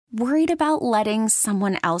Worried about letting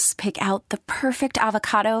someone else pick out the perfect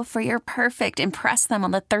avocado for your perfect impress them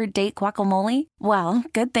on the third date guacamole? Well,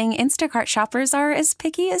 good thing Instacart shoppers are as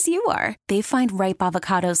picky as you are. They find ripe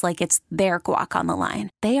avocados like it's their guac on the line.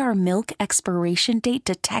 They are milk expiration date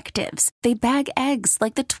detectives. They bag eggs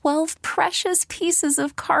like the 12 precious pieces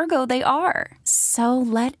of cargo they are. So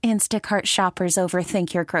let Instacart shoppers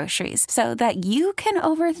overthink your groceries so that you can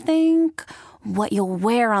overthink what you'll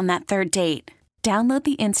wear on that third date. Download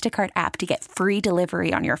the Instacart app to get free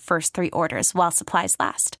delivery on your first 3 orders while supplies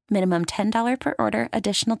last. Minimum $10 per order.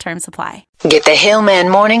 Additional terms apply. Get the Hillman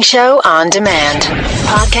Morning Show on demand.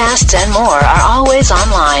 Podcasts and more are always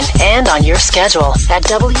online and on your schedule at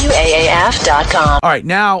WAAF.com. All right,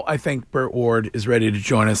 now I think Burt Ward is ready to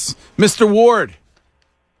join us. Mr. Ward.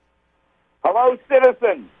 Hello,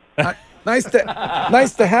 citizen.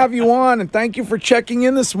 Nice to have you on, and thank you for checking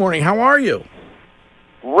in this morning. How are you?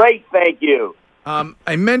 Great, thank you.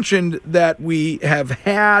 I mentioned that we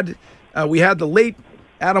had the late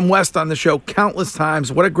Adam West on the show countless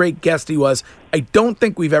times. What a great guest he was. I don't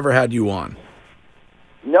think we've ever had you on.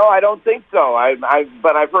 No, I don't think so.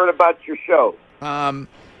 But I've heard about your show.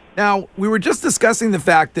 Now, we were just discussing the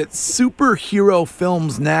fact that superhero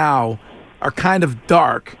films now are kind of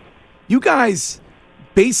dark. You guys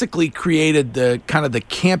basically created the kind of the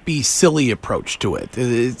campy, silly approach to it.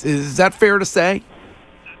 Is that fair to say?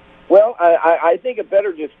 Well, I think a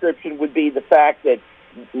better description would be the fact that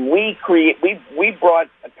we brought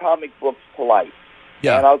comic books to life.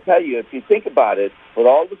 Yeah. And I'll tell you, if you think about it, with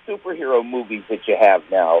all the superhero movies that you have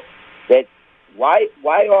now, that why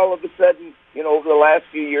all of a sudden, over the last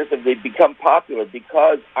few years have they become popular?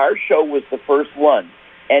 Because our show was the first one.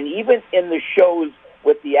 And even in the shows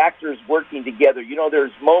with the actors working together,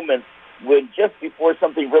 there's moments when just before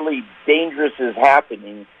something really dangerous is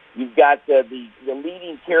happening, you've got the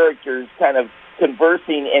leading characters kind of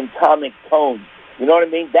conversing in comic tones. You know what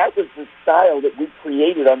I mean? That was the style that we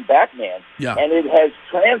created on Batman. Yeah. And it has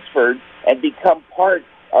transferred and become part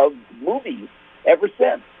of movies ever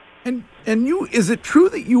since. And is it true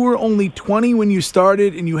that you were only 20 when you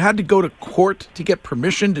started and you had to go to court to get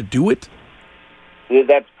permission to do it?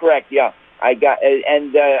 That's correct, yeah.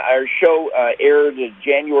 Our show aired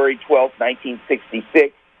January 12th,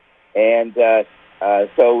 1966, and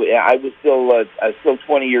so I was still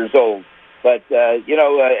 20 years old. But,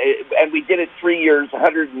 and we did it 3 years,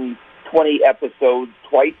 120 episodes,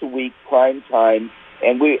 twice a week, prime time.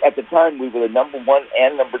 And at the time, we were the number 1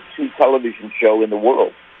 and number 2 television show in the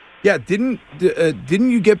world. Yeah, didn't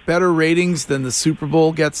you get better ratings than the Super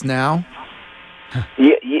Bowl gets now?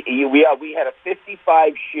 We had a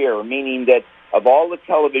 55 share, meaning that of all the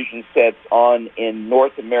television sets on in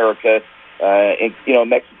North America,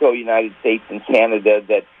 Mexico, United States, and Canada,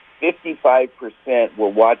 that 55% were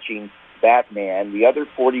watching Batman. The other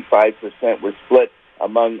 45% were split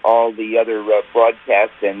among all the other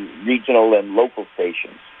broadcast and regional and local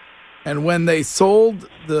stations. And when they sold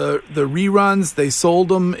the reruns, they sold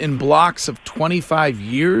them in blocks of 25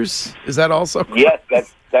 years. Is that also correct?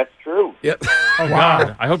 Yes, that's true. Yep. Oh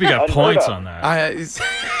God! I hope you got points on that.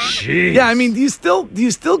 Jeez. Yeah, I mean, do you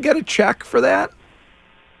still get a check for that?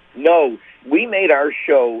 No, we made our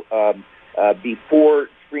show before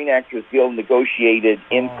Screen Actors Guild negotiated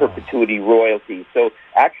in perpetuity royalties. So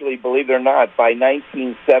actually, believe it or not, by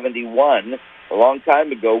 1971, a long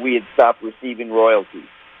time ago, we had stopped receiving royalties.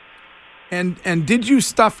 And did you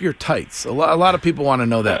stuff your tights? A lot of people want to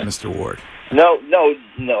know that, Mr. Ward. No.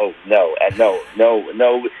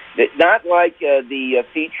 Not like the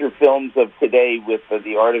feature films of today with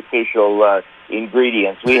the artificial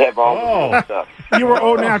ingredients. We have all the real stuff. You were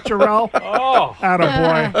au naturel. Oh,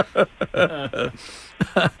 attaboy.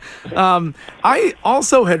 I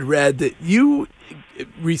also had read that you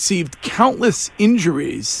received countless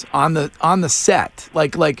injuries on the set,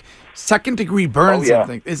 like second-degree burns and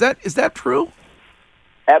things. Is that true?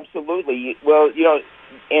 Absolutely. Well,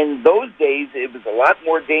 in those days, it was a lot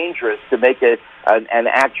more dangerous to make an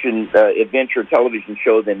action adventure television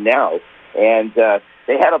show than now. And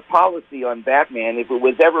they had a policy on Batman, if it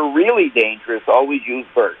was ever really dangerous, always use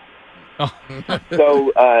Burt.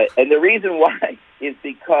 So, and the reason why is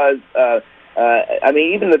because,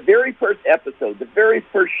 even the very first episode, the very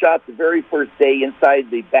first shot, the very first day inside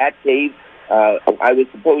the Batcave, I was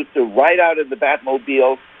supposed to ride out of the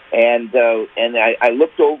Batmobile, and I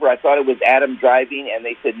looked over. I thought it was Adam driving, and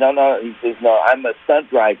they said, no. He says, no, I'm a stunt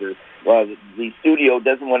driver. Well, the studio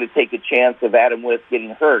doesn't want to take a chance of Adam West getting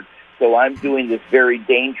hurt, so I'm doing this very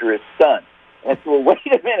dangerous stunt. And so, wait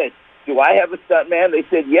a minute. do I have a stuntman? They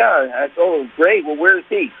said, yeah. And I said, oh, great. Well, where is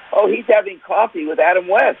he? Oh, he's having coffee with Adam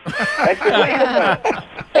West. I said, wait a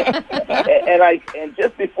minute. and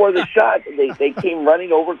just before the shot, they came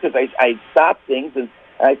running over because I stopped things, and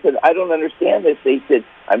I said, I don't understand this. They said,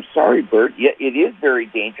 I'm sorry, Burt. Yeah, it is very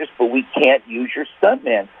dangerous, but we can't use your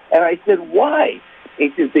stuntman. And I said, why?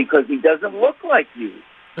 He says, because he doesn't look like you.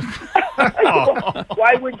 I said, well,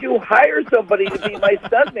 why would you hire somebody to be my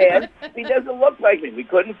stuntman if he doesn't look like me? We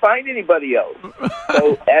couldn't find anybody else.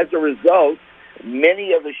 So as a result,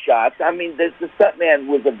 many of the shots, I mean, the stuntman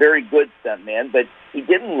was a very good stuntman, but he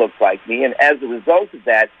didn't look like me. And as a result of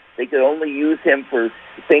that, they could only use him for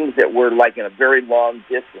things that were like in a very long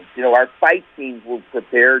distance. You know, our fight scenes were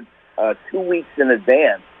prepared 2 weeks in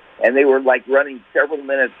advance, and they were like running several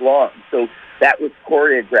minutes long. So that was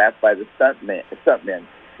choreographed by the stuntmen.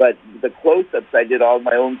 But the close-ups, I did all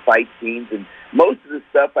my own fight scenes, and most of the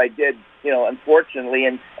stuff I did, you know, unfortunately,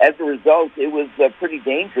 and as a result, it was pretty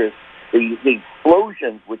dangerous. The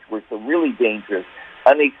explosions, which were so really dangerous,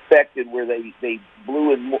 unexpected, where they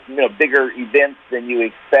blew in, you know, bigger events than you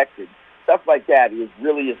expected. Stuff like that. It was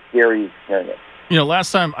really a scary experience. You know, I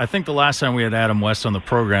think the last time we had Adam West on the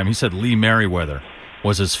program, he said Lee Merriweather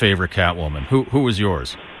was his favorite Catwoman. Who was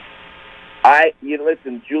yours?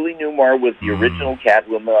 Listen, Julie Newmar was the original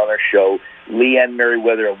Catwoman on our show. Leanne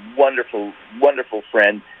Merriweather, a wonderful, wonderful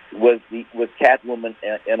friend, was Catwoman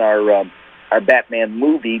in our Batman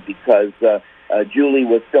movie because Julie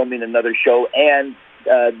was filming another show, and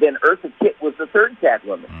then Eartha Kitt was the third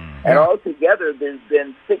Catwoman. And altogether, there's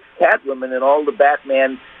been 6 Catwomen in all the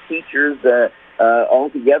Batman features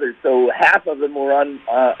altogether. So half of them were on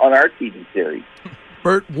our TV series.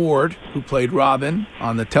 Burt Ward, who played Robin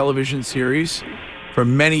on the television series for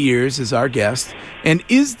many years, is our guest. And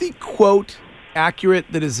is the quote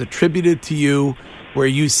accurate that is attributed to you where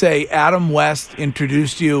you say Adam West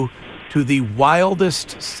introduced you to the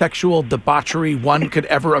wildest sexual debauchery one could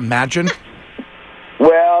ever imagine?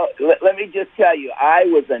 Well, let me just tell you, I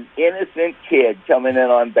was an innocent kid coming in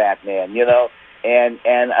on Batman, you know, and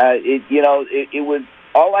it was,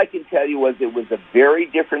 all I can tell you was it was a very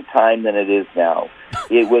different time than it is now.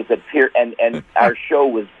 It was and our show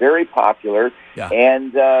was very popular,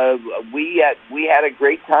 and we had a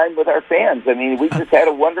great time with our fans. I mean, we just had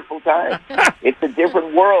a wonderful time. It's a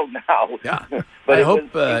different world now. Yeah. But it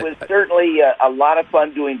was certainly a lot of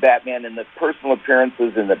fun doing Batman, and the personal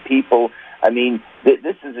appearances and the people. I mean,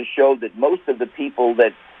 this is a show that most of the people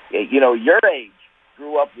that, you know, your age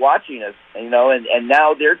grew up watching us, you know, and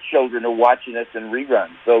now their children are watching us in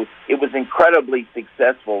reruns. So it was incredibly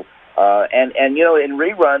successful. And you know, in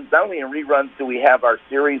reruns, not only in reruns do we have our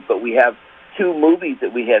series, but we have 2 movies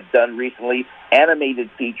that we have done recently, animated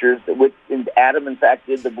features, which Adam, in fact,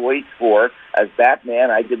 did the voice for as Batman.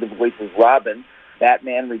 I did the voice as Robin,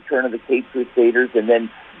 Batman Return of the Caped Crusaders, and then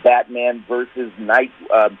Batman versus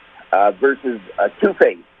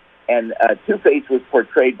Two-Face. And Two-Face was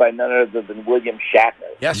portrayed by none other than William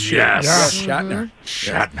Shatner. Yes. Shatner.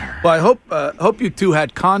 Shatner. Well, I hope you two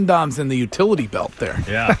had condoms in the utility belt there.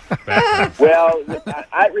 Yeah. Well,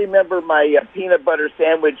 I remember my peanut butter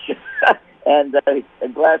sandwich and a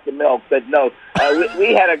glass of milk, but no,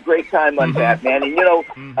 we had a great time on Batman. And, you know,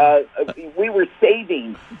 we were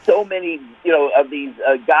saving so many, you know, of these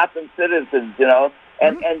Gotham citizens, you know.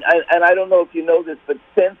 And I don't know if you know this, but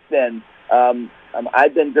since then,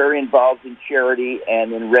 I've been very involved in charity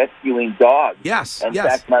and in rescuing dogs. Yes, In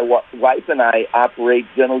fact, my wife and I operate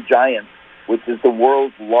Gentle Giants, which is the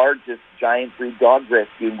world's largest giant breed dog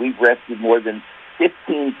rescue. And we've rescued more than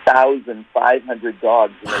 15,500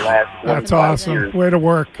 dogs in the last 25 That's awesome. years. Way to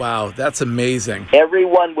work. Wow, that's amazing.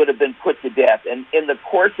 Everyone would have been put to death. And in the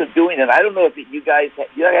course of doing it, I don't know if you guys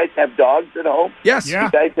have dogs at home? Yes. Yeah.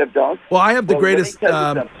 You guys have dogs? Well, I have the greatest. Let me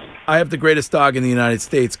tell you something. I have the greatest dog in the United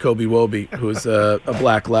States, Kobe Woby, who is a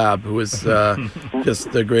black lab, who is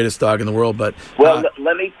just the greatest dog in the world. But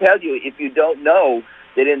let me tell you, if you don't know,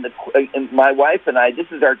 that in my wife and I,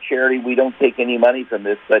 this is our charity. We don't take any money from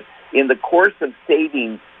this, but in the course of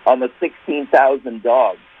saving almost 16,000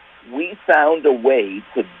 dogs, we found a way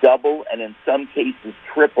to double and in some cases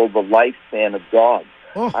triple the lifespan of dogs.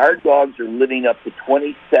 Oh. Our dogs are living up to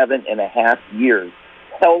 27 and a half years,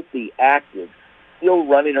 healthy, active, still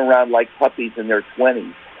running around like puppies in their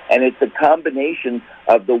 20s. And it's a combination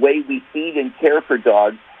of the way we feed and care for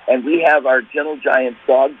dogs. And we have our Gentle Giants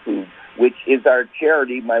dog food, which is our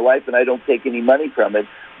charity. My wife and I don't take any money from it,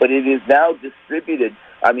 but it is now distributed,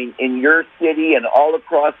 I mean, in your city and all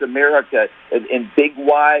across America, in Big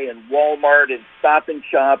Y and Walmart and Stop and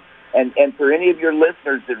Shop. And for any of your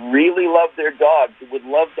listeners that really love their dogs, who would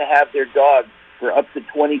love to have their dogs for up to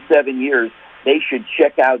 27 years, they should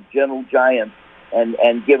check out Gentle Giants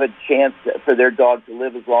and give a chance for their dog to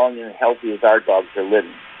live as long and healthy as our dogs are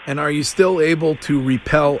living. And are you still able to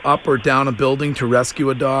rappel up or down a building to rescue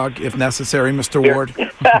a dog if necessary, Mr. Ward?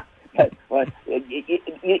 Well,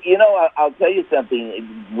 you know, I'll tell you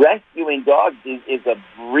something. Rescuing dogs is a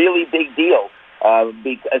really big deal,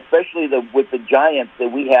 especially with the giants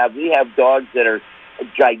that we have. We have dogs that are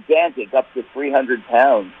gigantic, up to 300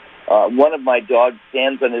 pounds. One of my dogs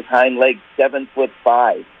stands on his hind legs,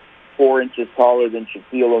 7'5", 4 inches taller than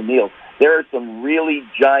Shaquille O'Neal. There are some really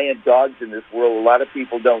giant dogs in this world a lot of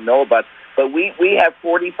people don't know about. But we have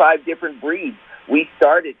 45 different breeds. We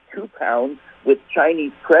start at 2 pounds with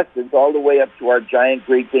Chinese Crestons all the way up to our giant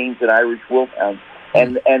Great Danes and Irish Wolfhounds.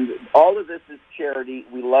 And all of this is charity.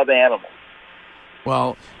 We love animals.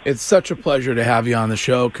 Well, it's such a pleasure to have you on the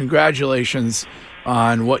show. Congratulations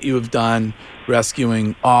on what you have done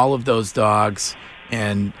rescuing all of those dogs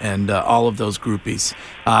and all of those groupies.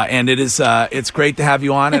 And it's great to have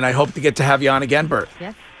you on, and I hope to get to have you on again, Burt.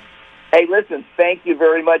 Yes. Hey, listen, thank you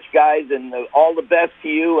very much, guys, and all the best to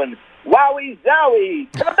you, and wowie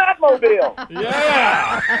zowie to the Batmobile.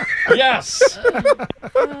 Yeah. Yes.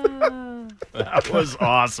 That was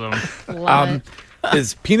awesome. Love it.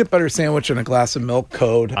 Is peanut butter sandwich and a glass of milk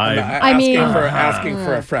code? Asking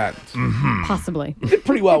for a friend. Mm-hmm. Possibly. You did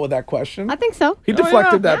pretty well with that question. I think so. He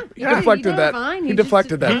deflected that. Yeah. He deflected He that. did fine. He He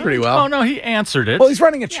deflected just- that pretty well. Oh, no, he answered it. Well, he's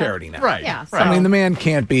running a charity now. Right. Yeah, right. I mean, the man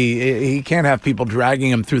can't he can't have people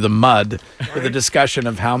dragging him through the mud for the discussion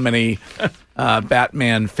of how many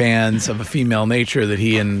Batman fans of a female nature that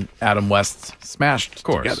he and Adam West smashed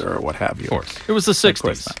together or what have you. Of course. It was the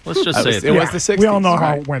 60s. Let's just say it. It was the 60s. We all know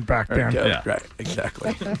how right? it went back then. Okay, Yeah. Right,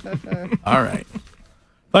 exactly. All right.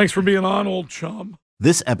 Thanks for being on, old chum.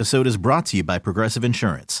 This episode is brought to you by Progressive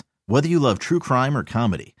Insurance. Whether you love true crime or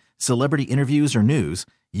comedy, celebrity interviews or news,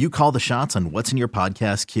 you call the shots on what's in your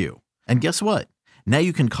podcast queue. And guess what? Now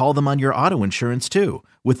you can call them on your auto insurance too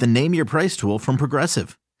with the Name Your Price tool from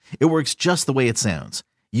Progressive. It works just the way it sounds.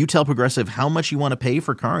 You tell Progressive how much you want to pay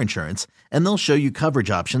for car insurance, and they'll show you coverage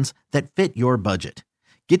options that fit your budget.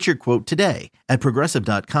 Get your quote today at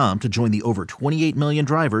Progressive.com to join the over 28 million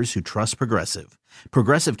drivers who trust Progressive.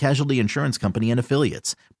 Progressive Casualty Insurance Company and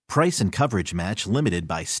Affiliates. Price and coverage match limited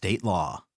by state law.